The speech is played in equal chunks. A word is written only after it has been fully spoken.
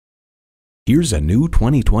Here's a new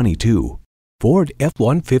 2022 Ford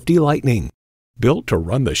F-150 Lightning. Built to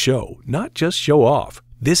run the show, not just show off.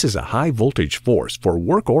 This is a high-voltage force for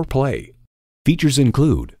work or play. Features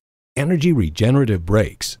include energy regenerative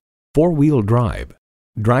brakes, four-wheel drive,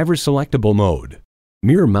 driver selectable mode,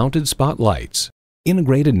 mirror-mounted spotlights,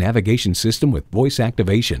 integrated navigation system with voice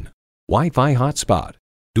activation, Wi-Fi hotspot,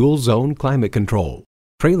 dual-zone climate control,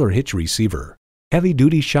 trailer hitch receiver,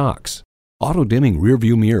 heavy-duty shocks, auto-dimming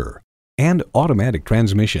rearview mirror, and automatic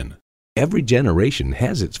transmission. Every generation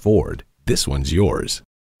has its Ford. This one's yours.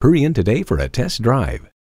 Hurry in today for a test drive.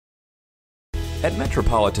 At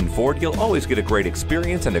Metropolitan Ford, you'll always get a great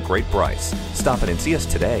experience and a great price. Stop in and see us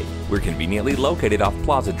today. We're conveniently located off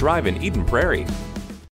Plaza Drive in Eden Prairie.